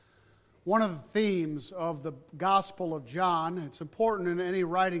One of the themes of the Gospel of John, it's important in any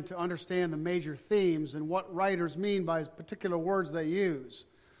writing to understand the major themes and what writers mean by particular words they use.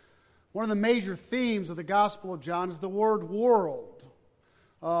 One of the major themes of the Gospel of John is the word world.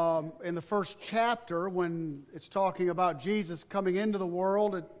 In the first chapter, when it's talking about Jesus coming into the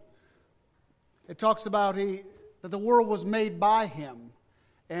world, it talks about that the world was made by Him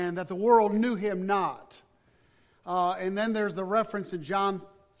and that the world knew Him not. And then there's the reference in John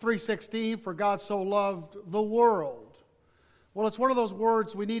 3:16, for God so loved the world. Well, it's one of those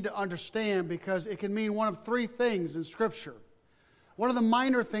words we need to understand because it can mean one of three things in Scripture. One of the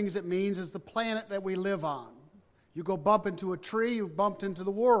minor things it means is the planet that we live on. You go bump into a tree, you've bumped into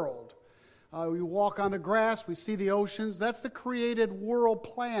the world. You walk on the grass, we see the oceans. That's the created world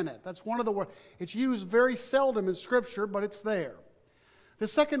planet. That's one of the words. It's used very seldom in Scripture, but it's there. The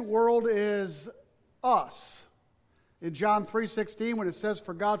second world is us. In John 3:16, when it says,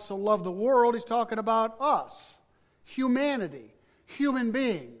 for God so loved the world, He's talking about us, humanity, human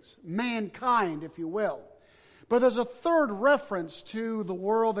beings, mankind, if you will. But there's a third reference to the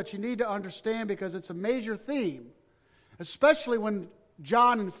world that you need to understand because it's a major theme, especially when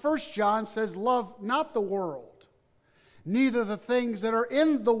John in 1 John says, love not the world, neither the things that are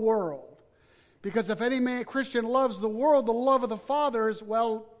in the world. Because if any Christian loves the world, the love of the Father is,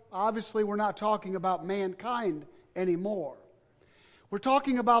 well, obviously we're not talking about mankind anymore. We're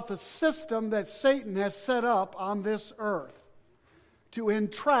talking about the system that Satan has set up on this earth to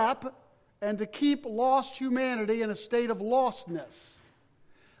entrap and to keep lost humanity in a state of lostness.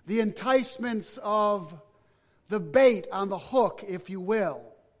 The enticements of the bait on the hook, if you will.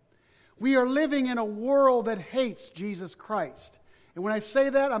 We are living in a world that hates Jesus Christ. And when I say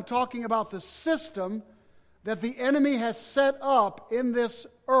that, I'm talking about the system that the enemy has set up in this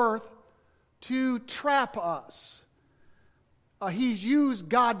earth to trap us. He's used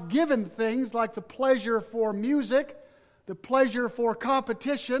God-given things like the pleasure for music, the pleasure for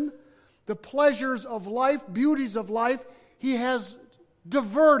competition, the pleasures of life, beauties of life. He has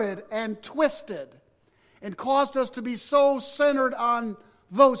diverted and twisted and caused us to be so centered on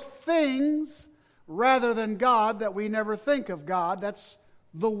those things rather than God that we never think of God. That's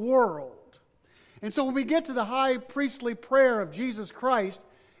the world. And so when we get to the high priestly prayer of Jesus Christ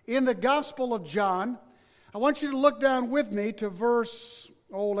in the Gospel of John, I want you to look down with me to verse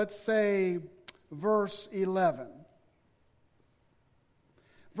 11.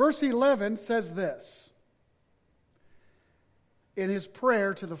 Verse 11 says this in His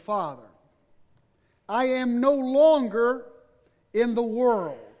prayer to the Father, I am no longer in the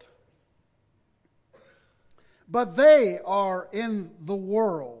world, but they are in the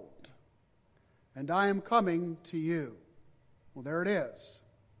world, and I am coming to you. Well, there it is.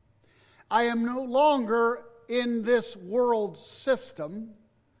 I am no longer in this world system.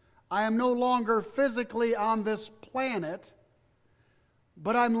 I am no longer physically on this planet,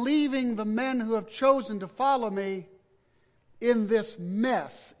 but I'm leaving the men who have chosen to follow me in this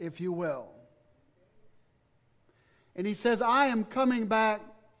mess, if you will. And He says, I am coming back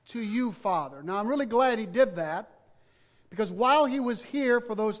to you, Father. Now, I'm really glad He did that, because while He was here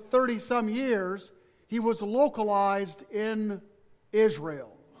for those 30-some years, He was localized in Israel.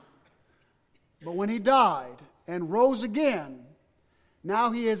 But when He died and rose again,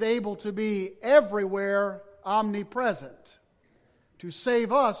 now He is able to be everywhere omnipresent to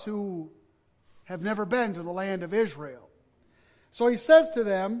save us who have never been to the land of Israel. So He says to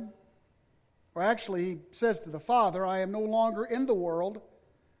them, or actually He says to the Father, I am no longer in the world,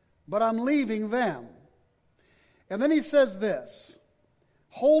 but I'm leaving them. And then He says this,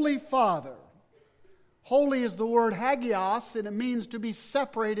 Holy Father. Holy is the word hagios, and it means to be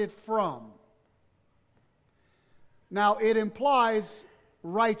separated from. Now, it implies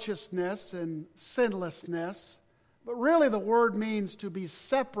righteousness and sinlessness, but really the word means to be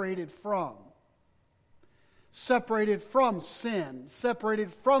separated from. Separated from sin,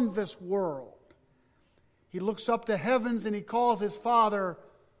 separated from this world. He looks up to heavens and He calls His Father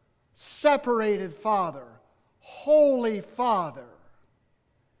separated Father, Holy Father.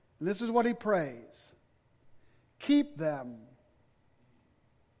 And this is what He prays. Keep them.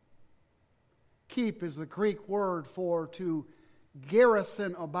 Keep is the Greek word for to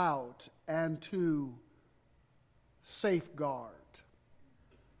garrison about and to safeguard,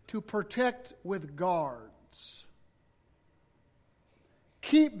 to protect with guards.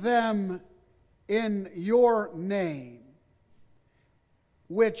 Keep them in your name,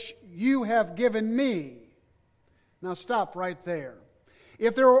 which you have given me. Now stop right there.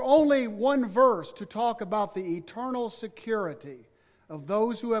 If there were only one verse to talk about the eternal security of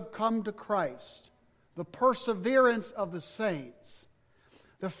those who have come to Christ, the perseverance of the saints,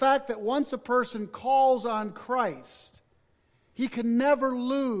 The fact that once a person calls on Christ, he can never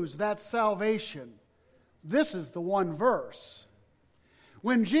lose that salvation. This is the one verse.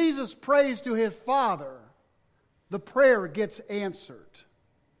 When Jesus prays to his Father, the prayer gets answered.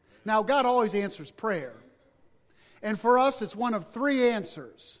 Now, God always answers prayer. And for us, it's one of three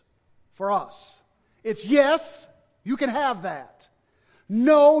answers for us. It's yes, you can have that.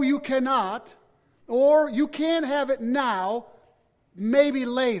 No, you cannot. Or you can have it now, maybe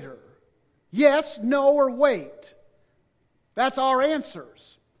later. Yes, no, or wait. That's our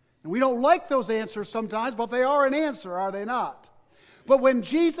answers. And we don't like those answers sometimes, but they are an answer, are they not? But when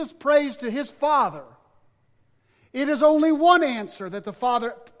Jesus prays to his Father, it is only one answer that the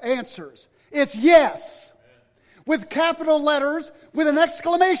Father answers. It's yes. With capital letters, with an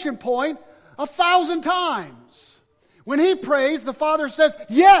exclamation point, 1,000 times. When he prays, the Father says,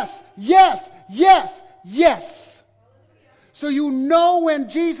 yes, yes, yes, yes. So you know when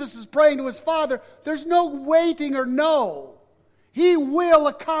Jesus is praying to his Father, there's no waiting or no. He will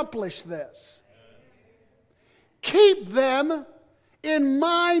accomplish this. Keep them in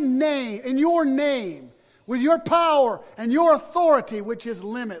my name, in your name, with your power and your authority, which is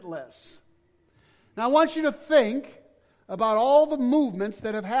limitless. Now I want you to think about all the movements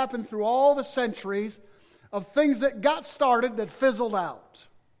that have happened through all the centuries of things that got started that fizzled out.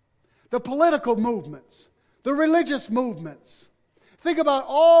 The political movements, the religious movements. Think about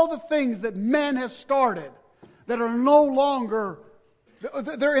all the things that men have started that are no longer,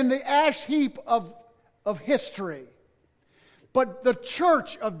 they're in the ash heap of history. But the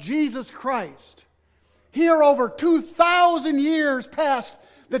church of Jesus Christ, here over 2,000 years past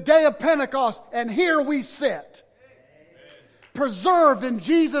the day of Pentecost, and here we sit, preserved in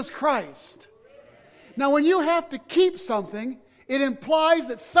Jesus Christ. Now, when you have to keep something, it implies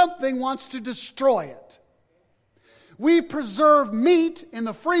that something wants to destroy it. We preserve meat in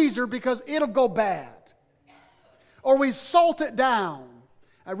the freezer because it'll go bad. Or we salt it down.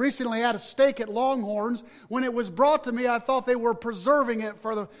 I recently had a steak at Longhorns. When it was brought to me, I thought they were preserving it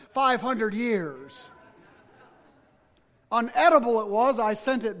for the 500 years. Unedible it was. I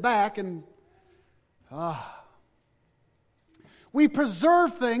sent it back and... We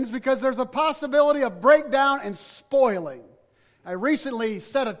preserve things because there's a possibility of breakdown and spoiling. I recently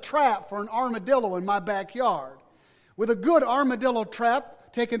set a trap for an armadillo in my backyard. With a good armadillo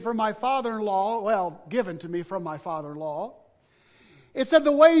trap taken from my father-in-law, well, given to me from my father-in-law. It said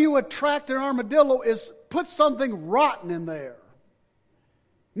the way you attract an armadillo is put something rotten in there.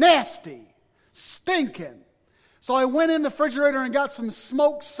 Nasty. Stinking. So I went in the refrigerator and got some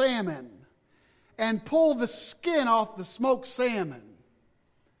smoked salmon and pulled the skin off the smoked salmon.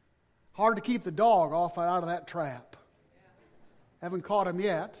 Hard to keep the dog off out of that trap. Haven't caught him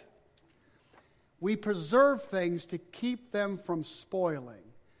yet. We preserve things to keep them from spoiling.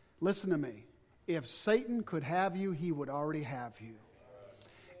 Listen to me. If Satan could have you, he would already have you.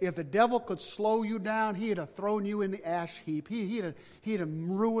 If the devil could slow you down, he'd have thrown you in the ash heap. He'd have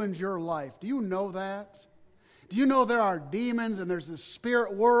ruined your life. Do you know that? Do you know there are demons and there's this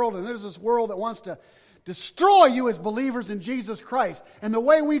spirit world and there's this world that wants to destroy you as believers in Jesus Christ? And the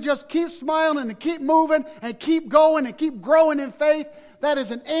way we just keep smiling and keep moving and keep going and keep growing in faith, that is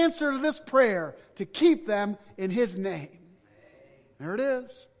an answer to this prayer, to keep them in his name. There it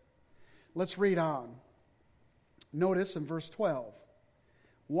is. Let's read on. Notice in verse 12.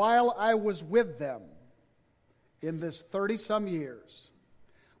 While I was with them in this 30-some years,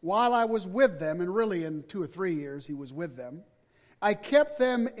 while I was with them, and really in 2 or 3 years he was with them, I kept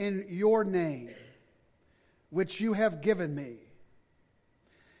them in your name, which you have given me.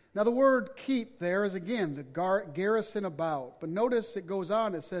 Now the word keep there is again the garrison about. But notice it goes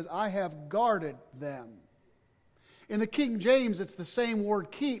on, it says, I have guarded them. In the King James it's the same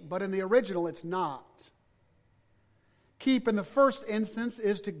word keep, but in the original it's not. Keep in the first instance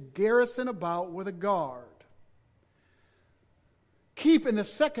is to garrison about with a guard. Keep in the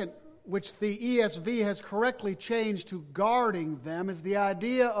second, which the ESV has correctly changed to guarding them, is the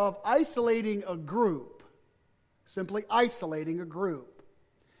idea of isolating a group. Simply isolating a group.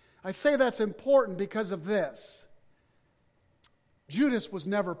 I say that's important because of this. Judas was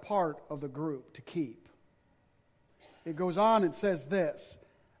never part of the group to keep. It goes on and says this,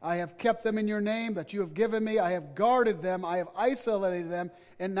 I have kept them in your name that you have given me. I have guarded them. I have isolated them.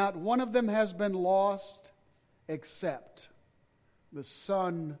 And not one of them has been lost except the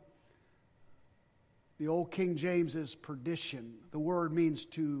son. The old King James is perdition. The word means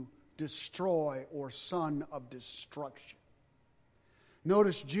to destroy or son of destruction.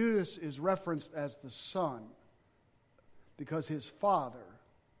 Notice Judas is referenced as the son because his father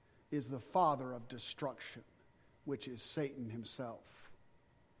is the father of destruction, which is Satan himself.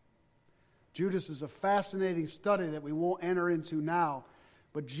 Judas is a fascinating study that we won't enter into now,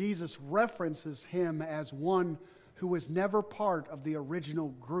 but Jesus references him as one who was never part of the original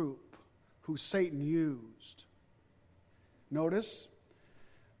group who Satan used. Notice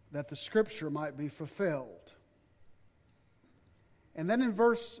that the scripture might be fulfilled. And then in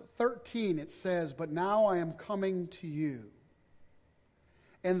verse 13 it says, "But now I am coming to you.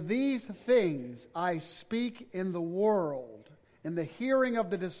 And these things I speak in the world, in the hearing of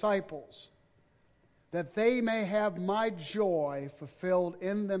the disciples, that they may have my joy fulfilled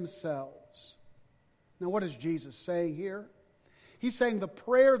in themselves." Now what is Jesus saying here? He's saying the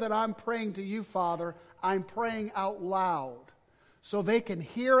prayer that I'm praying to you, Father, I'm praying out loud so they can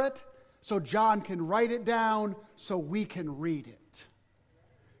hear it, so John can write it down, so we can read it.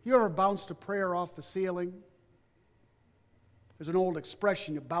 You ever bounced a prayer off the ceiling? There's an old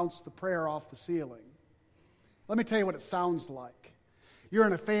expression, you bounce the prayer off the ceiling. Let me tell you what it sounds like. You're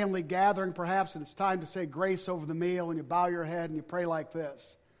in a family gathering perhaps, and it's time to say grace over the meal, and you bow your head and you pray like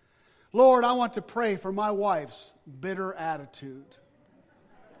this: "Lord, I want to pray for my wife's bitter attitude.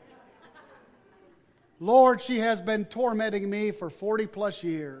 Lord, she has been tormenting me for 40 plus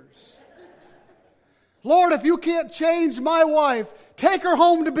years. Lord, if you can't change my wife, take her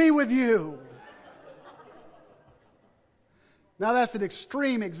home to be with you." Now that's an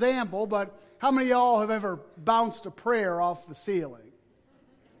extreme example, but how many of y'all have ever bounced a prayer off the ceiling?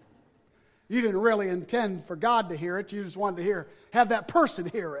 You didn't really intend for God to hear it, you just wanted to have that person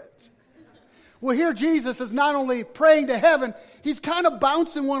hear it. Well, here Jesus is not only praying to heaven, he's kind of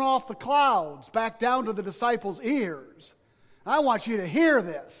bouncing one off the clouds back down to the disciples' ears. I want you to hear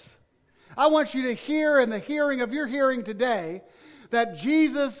this. I want you to hear in the hearing of your hearing today that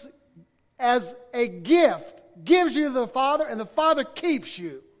Jesus, as a gift, gives you to the Father, and the Father keeps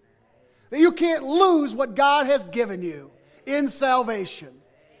you. That you can't lose what God has given you in salvation.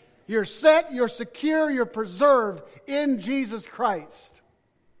 You're set, you're secure, you're preserved in Jesus Christ.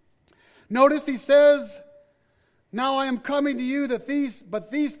 Notice he says, "Now I am coming to you,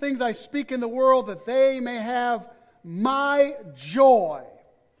 but these things I speak in the world, that they may have my joy."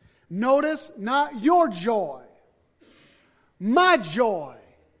 Notice, not your joy. My joy.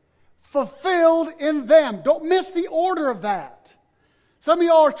 Fulfilled in them. Don't miss the order of that. Some of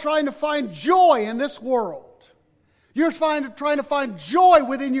y'all are trying to find joy in this world. You're trying to find joy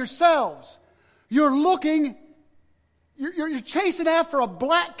within yourselves. You're chasing after a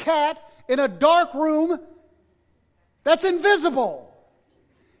black cat in a dark room that's invisible.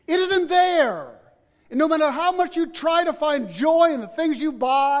 It isn't there. And no matter how much you try to find joy in the things you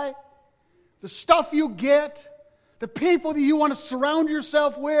buy, the stuff you get, the people that you want to surround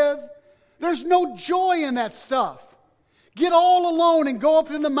yourself with, there's no joy in that stuff. Get all alone and go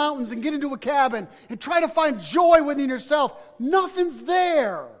up in the mountains and get into a cabin and try to find joy within yourself. Nothing's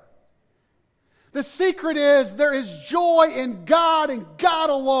there. The secret is there is joy in God and God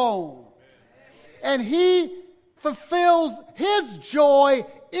alone. And He fulfills His joy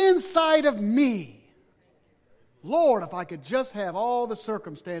inside of me. Lord, if I could just have all the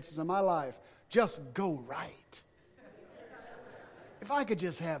circumstances in my life just go right. If I could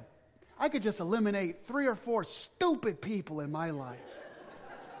just eliminate 3 or 4 stupid people in my life.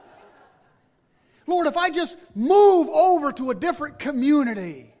 Lord, if I just move over to a different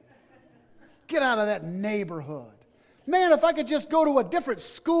community, get out of that neighborhood. Man, if I could just go to a different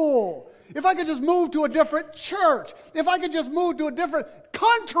school, if I could just move to a different church, if I could just move to a different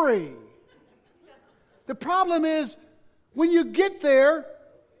country. The problem is, when you get there,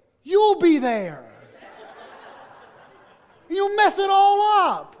 you'll be there. You'll mess it all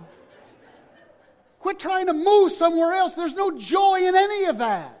up. Quit trying to move somewhere else. There's no joy in any of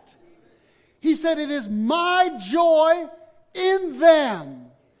that. He said, "It is my joy in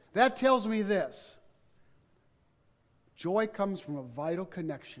them." That tells me this. Joy comes from a vital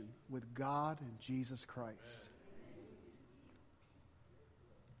connection with God and Jesus Christ.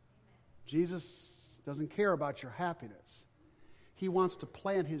 Jesus doesn't care about your happiness. He wants to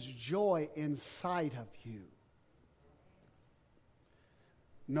plant His joy inside of you.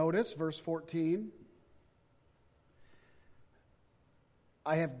 Notice verse 14.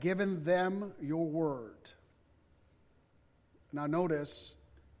 "I have given them your word." Now notice,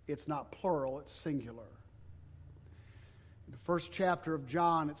 it's not plural, it's singular. In the first chapter of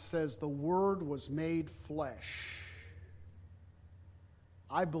John, it says, "The Word was made flesh."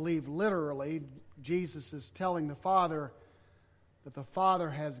 I believe literally Jesus is telling the Father that the Father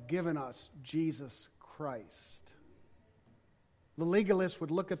has given us Jesus Christ. The legalist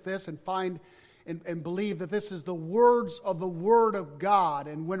would look at this and find and believe that this is the words of the Word of God.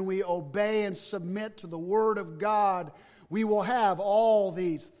 And when we obey and submit to the Word of God, we will have all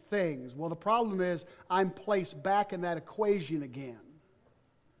these things. Well, the problem is I'm placed back in that equation again,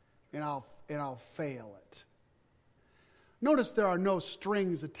 and I'll fail it. Notice there are no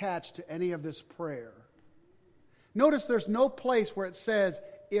strings attached to any of this prayer. Notice there's no place where it says,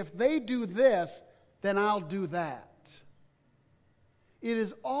 if they do this, then I'll do that. It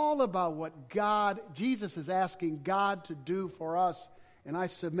is all about what Jesus is asking God to do for us, and I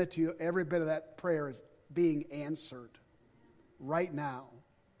submit to you every bit of that prayer is being answered right now.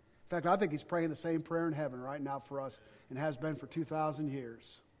 In fact, I think He's praying the same prayer in heaven right now for us and has been for 2,000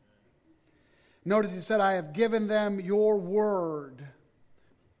 years. Notice He said, I have given them your word,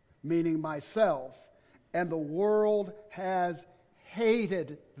 meaning myself, and the world has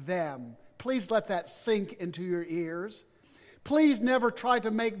hated them. Please let that sink into your ears. Please never try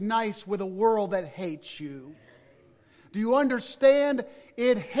to make nice with a world that hates you. Do you understand?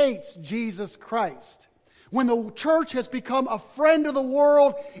 It hates Jesus Christ. When the church has become a friend of the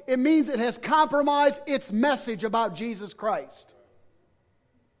world, it means it has compromised its message about Jesus Christ.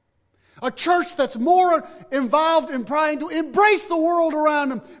 A church that's more involved in trying to embrace the world around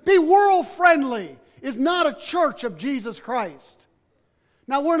them, be world friendly, is not a church of Jesus Christ.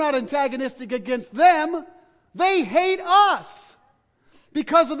 Now, we're not antagonistic against them. They hate us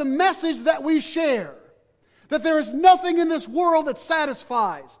because of the message that we share. That there is nothing in this world that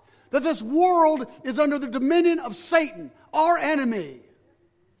satisfies. That this world is under the dominion of Satan, our enemy.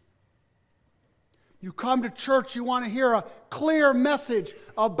 You come to church, you want to hear a clear message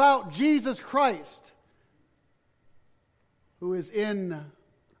about Jesus Christ, who is in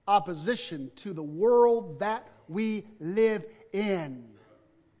opposition to the world that we live in.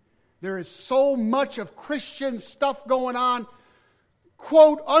 There is so much of Christian stuff going on,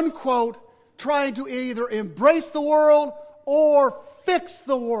 quote, unquote, trying to either embrace the world or fix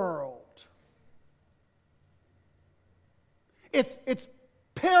the world. It's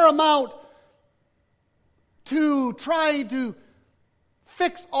paramount to trying to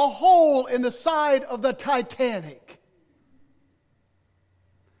fix a hole in the side of the Titanic.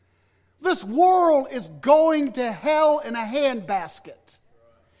 This world is going to hell in a handbasket.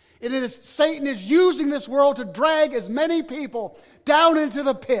 And Satan is using this world to drag as many people down into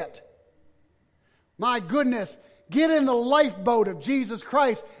the pit. My goodness, get in the lifeboat of Jesus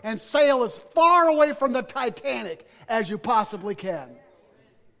Christ and sail as far away from the Titanic as you possibly can.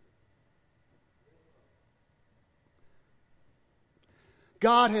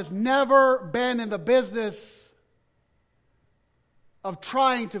 God has never been in the business of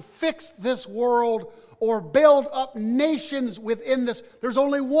trying to fix this world or build up nations within this. There's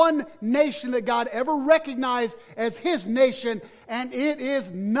only one nation that God ever recognized as His nation, and it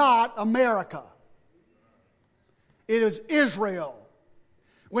is not America. It is Israel.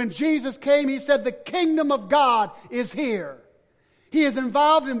 When Jesus came, He said, the kingdom of God is here. He is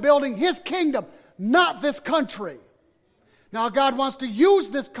involved in building His kingdom, not this country. Now, God wants to use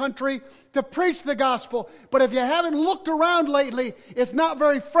this country to preach the gospel, but if you haven't looked around lately, it's not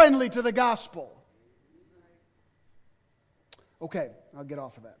very friendly to the gospel. Okay, I'll get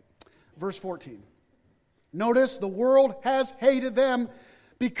off of that. Verse 14. Notice the world has hated them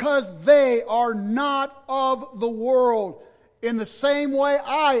because they are not of the world. In the same way,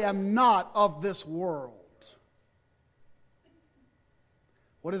 I am not of this world.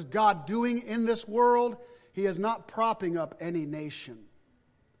 What is God doing in this world? He is not propping up any nation.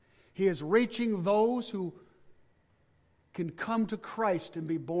 He is reaching those who can come to Christ and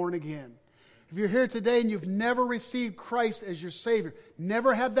be born again. If you're here today and you've never received Christ as your Savior,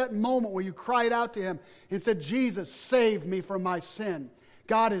 never had that moment where you cried out to Him and said, Jesus, save me from my sin.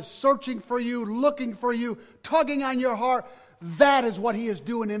 God is searching for you, looking for you, tugging on your heart. That is what He is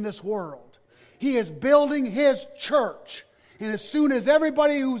doing in this world. He is building His church. And as soon as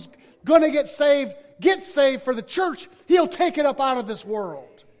everybody who's going to get saved for the church, He'll take it up out of this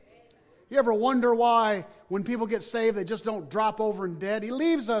world. You ever wonder why when people get saved, they just don't drop over and dead? He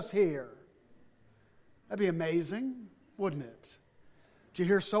leaves us here. That'd be amazing, wouldn't it? Did you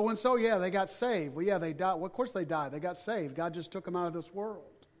hear so-and-so? Yeah, they got saved. Well, yeah, they died. Well, of course they died. They got saved. God just took them out of this world.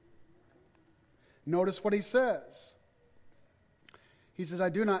 Notice what He says. He says, I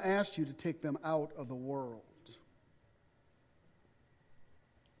do not ask you to take them out of the world.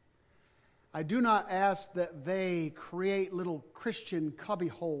 I do not ask that they create little Christian cubby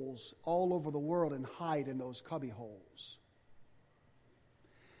holes all over the world and hide in those cubby holes.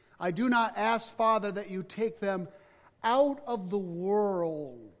 I do not ask, Father, that you take them out of the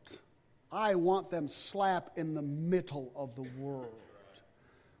world. I want them slap in the middle of the world.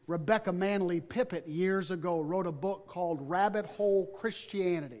 Rebecca Manley Pippett years ago wrote a book called Rabbit Hole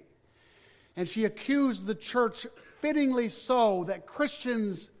Christianity. And she accused the church fittingly so, that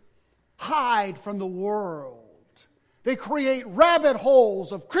Christians hide from the world. They create rabbit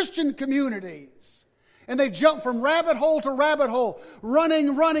holes of Christian communities. And they jump from rabbit hole to rabbit hole,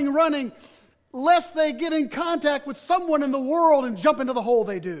 running, lest they get in contact with someone in the world and jump into the hole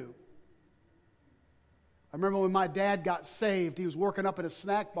they do. I remember when my dad got saved, he was working up at a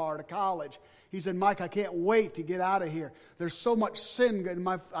snack bar at a college. He said, "Mike, I can't wait to get out of here. There's so much sin in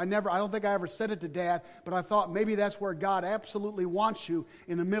my..." I don't think I ever said it to Dad, but I thought maybe that's where God absolutely wants you,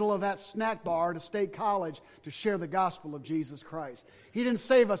 in the middle of that snack bar at a state college, to share the gospel of Jesus Christ. He didn't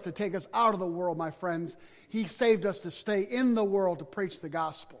save us to take us out of the world, my friends. He saved us to stay in the world to preach the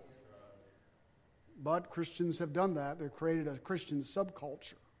gospel. But Christians have done that. They've created a Christian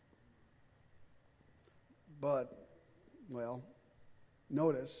subculture. But, well,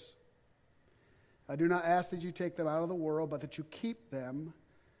 notice, I do not ask that you take them out of the world, but that you keep them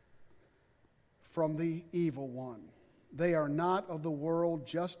from the evil one. They are not of the world,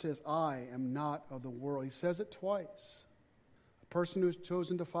 just as I am not of the world. He says it twice. A person who has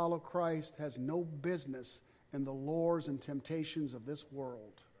chosen to follow Christ has no business in the lures and temptations of this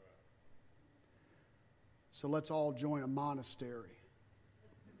world. So let's all join a monastery.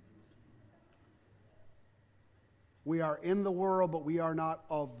 We are in the world, but we are not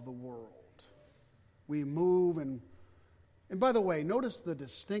of the world. We move and by the way, notice the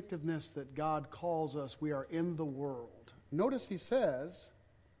distinctiveness that God calls us. We are in the world. Notice he said,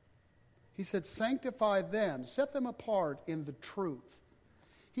 sanctify them, set them apart in the truth.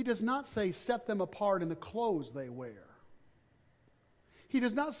 He does not say set them apart in the clothes they wear. He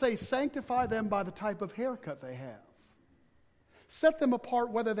does not say sanctify them by the type of haircut they have. Set them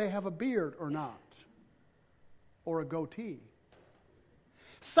apart whether they have a beard or not, or a goatee.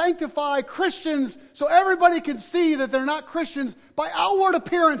 Sanctify Christians so everybody can see that they're not Christians by outward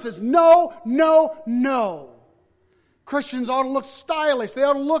appearances. No. Christians ought to look stylish. They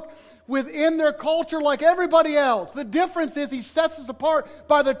ought to look within their culture like everybody else. The difference is he sets us apart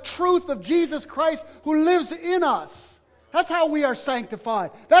by the truth of Jesus Christ who lives in us. That's how we are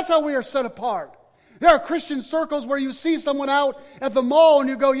sanctified. That's how we are set apart. There are Christian circles where you see someone out at the mall and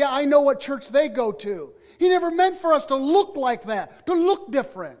you go, yeah, I know what church they go to. He never meant for us to look like that, to look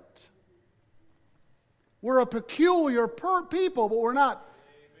different. We're a peculiar people, but we're not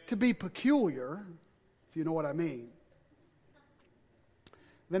to be peculiar, if you know what I mean.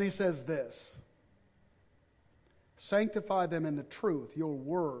 Then he says this, sanctify them in the truth. Your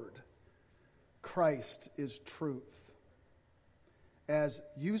word, Christ, is truth. As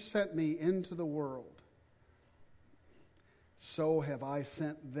you sent me into the world, so have I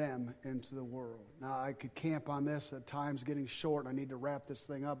sent them into the world. Now, I could camp on this. At time's getting short. I need to wrap this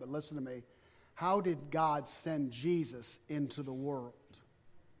thing up. But listen to me. How did God send Jesus into the world?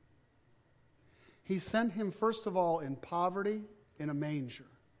 He sent him, first of all, in poverty, in a manger.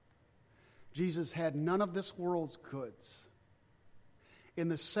 Jesus had none of this world's goods. In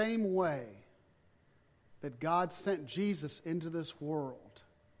the same way that God sent Jesus into this world,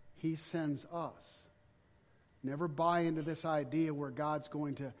 he sends us. Never buy into this idea where God's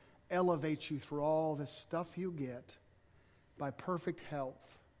going to elevate you through all this stuff you get by perfect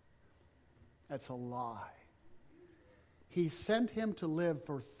health. That's a lie. He sent him to live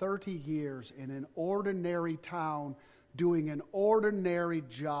for 30 years in an ordinary town, doing an ordinary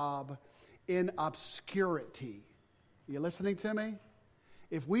job in obscurity. Are you listening to me?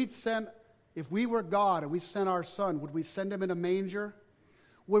 If we were God and we sent our son, would we send him in a manger?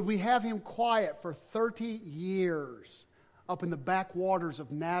 Would we have him quiet for 30 years up in the backwaters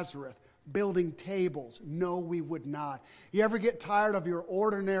of Nazareth, building tables? No, we would not. You ever get tired of your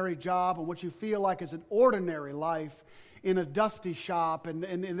ordinary job and what you feel like is an ordinary life in a dusty shop?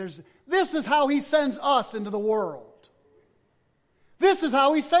 This is how he sends us into the world. This is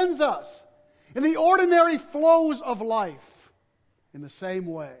how he sends us. In the ordinary flows of life. In the same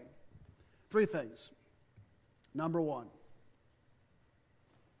way. 3 things. Number 1.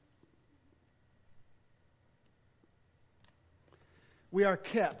 We are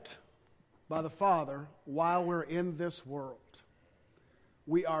kept by the Father while we're in this world.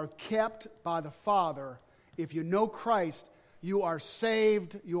 We are kept by the Father. If you know Christ, you are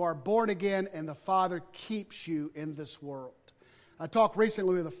saved, you are born again, and the Father keeps you in this world. I talked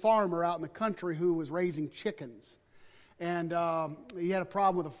recently with a farmer out in the country who was raising chickens. And he had a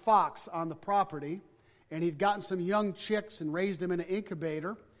problem with a fox on the property. And he'd gotten some young chicks and raised them in an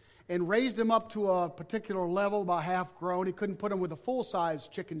incubator. And raised them up to a particular level, about half grown. He couldn't put them with the full-size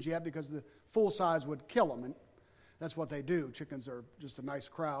chickens yet because the full-size would kill them. And that's what they do. Chickens are just a nice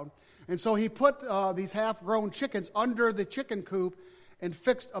crowd. And so he put these half-grown chickens under the chicken coop and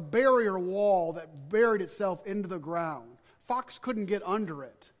fixed a barrier wall that buried itself into the ground. Fox couldn't get under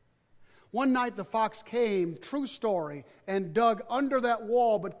it. One night the fox came, true story, and dug under that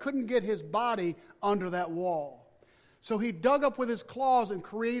wall, but couldn't get his body under that wall. So he dug up with his claws and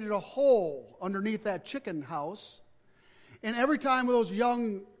created a hole underneath that chicken house. And every time those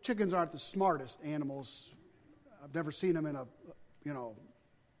young chickens aren't the smartest animals. I've never seen them in a,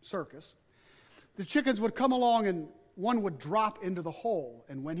 circus. The chickens would come along and one would drop into the hole.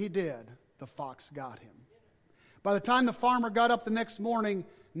 And when he did, the fox got him. By the time the farmer got up the next morning,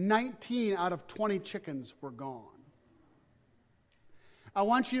 19 out of 20 chickens were gone. I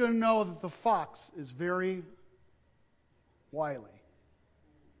want you to know that the fox is very wily.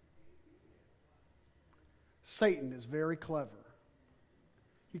 Satan is very clever.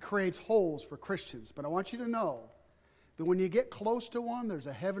 He creates holes for Christians. But I want you to know that when you get close to one, there's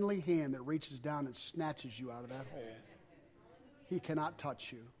a heavenly hand that reaches down and snatches you out of that hole. He cannot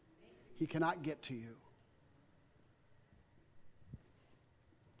touch you. He cannot get to you.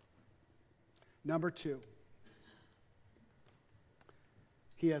 Number 2,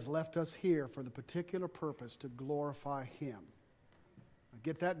 He has left us here for the particular purpose to glorify Him. Now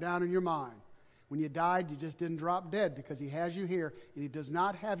get that down in your mind. When you died, you just didn't drop dead because He has you here, and He does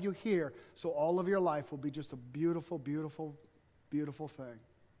not have you here, so all of your life will be just a beautiful, beautiful, beautiful thing.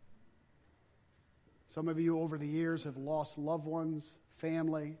 Some of you over the years have lost loved ones,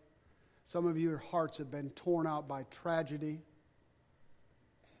 family. Some of your hearts have been torn out by tragedy.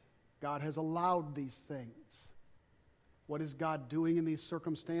 God has allowed these things. What is God doing in these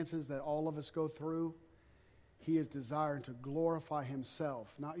circumstances that all of us go through? He is desiring to glorify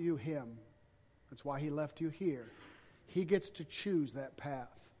Himself, not you, Him. That's why He left you here. He gets to choose that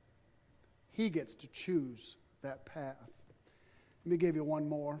path. He gets to choose that path. Let me give you one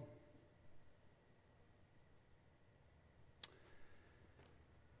more.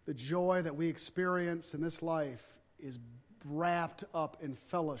 The joy that we experience in this life is wrapped up in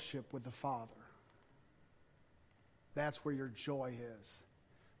fellowship with the Father. That's where your joy is.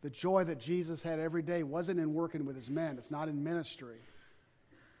 The joy that Jesus had every day wasn't in working with His men. It's not in ministry.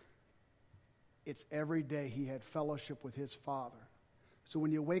 It's every day He had fellowship with His Father. So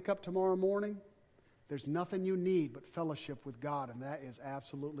when you wake up tomorrow morning, there's nothing you need but fellowship with God, and that is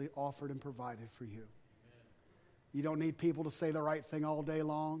absolutely offered and provided for you. You don't need people to say the right thing all day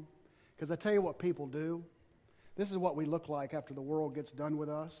long. Because I tell you what people do. This is what we look like after the world gets done with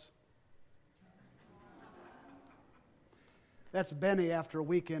us. That's Benny after a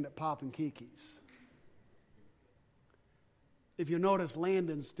weekend at Pop and Kiki's. If you notice,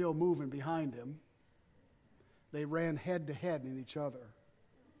 Landon's still moving behind him. They ran head to head in each other.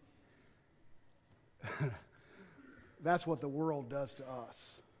 That's what the world does to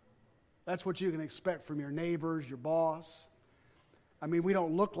us. That's what you can expect from your neighbors, your boss. I mean, we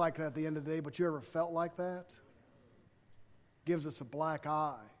don't look like that at the end of the day, but you ever felt like that? Gives us a black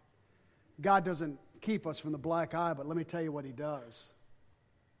eye. God doesn't keep us from the black eye, but let me tell you what He does.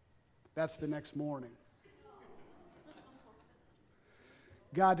 That's the next morning.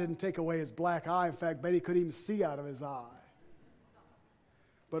 God didn't take away his black eye. In fact, Betty couldn't even see out of his eye.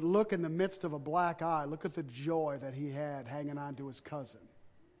 But look, in the midst of a black eye, look at the joy that he had hanging on to his cousin.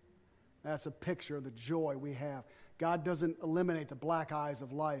 That's a picture of the joy we have. God doesn't eliminate the black eyes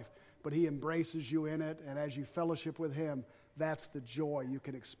of life, but He embraces you in it, and as you fellowship with Him, that's the joy you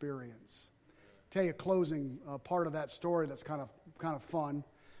can experience. Tell you a closing part of that story that's kind of fun.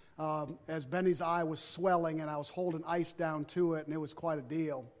 As Benny's eye was swelling, and I was holding ice down to it, and it was quite a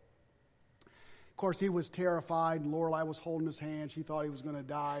deal. Of course, he was terrified, and Lorelei was holding his hand. She thought he was going to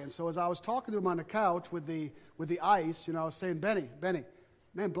die. And so as I was talking to him on the couch with the ice, I was saying, Benny,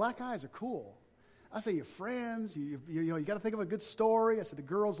 man, black eyes are cool. I say, your friends, you got to think of a good story. I said, the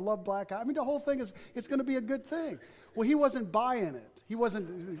girls love black eyes. I mean, the whole thing it's going to be a good thing. Well, he wasn't buying it. He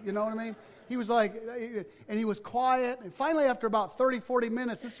wasn't, you know what I mean? He was like, and he was quiet. And finally, after about 30, 40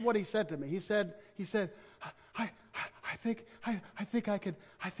 minutes, this is what he said to me. He said, I think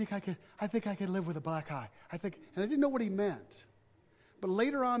I could live with a black eye. And I didn't know what he meant. But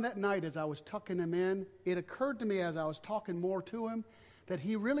later on that night, as I was tucking him in, it occurred to me as I was talking more to him that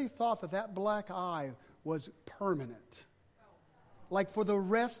he really thought that black eye was permanent. Like for the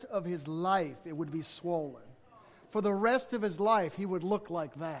rest of his life, it would be swollen. For the rest of his life, he would look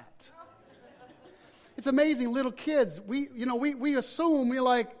like that. It's amazing, little kids, we assume, we're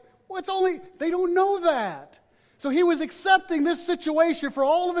like, well, they don't know that. So he was accepting this situation for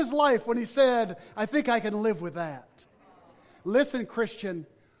all of his life when he said, I think I can live with that. Listen, Christian,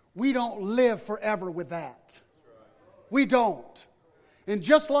 we don't live forever with that. We don't. And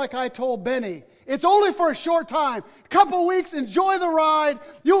just like I told Benny, It's only for a short time. A couple weeks, enjoy the ride.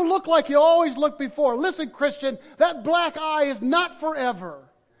 You'll look like you always looked before. Listen, Christian, that black eye is not forever.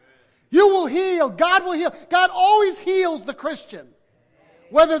 You will heal. God will heal. God always heals the Christian.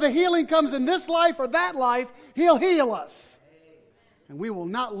 Whether the healing comes in this life or that life, He'll heal us. And we will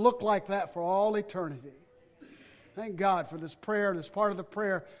not look like that for all eternity. Thank God for this prayer, this part of the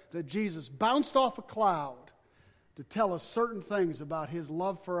prayer that Jesus bounced off a cloud to tell us certain things about His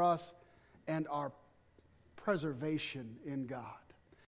love for us and our preservation in God.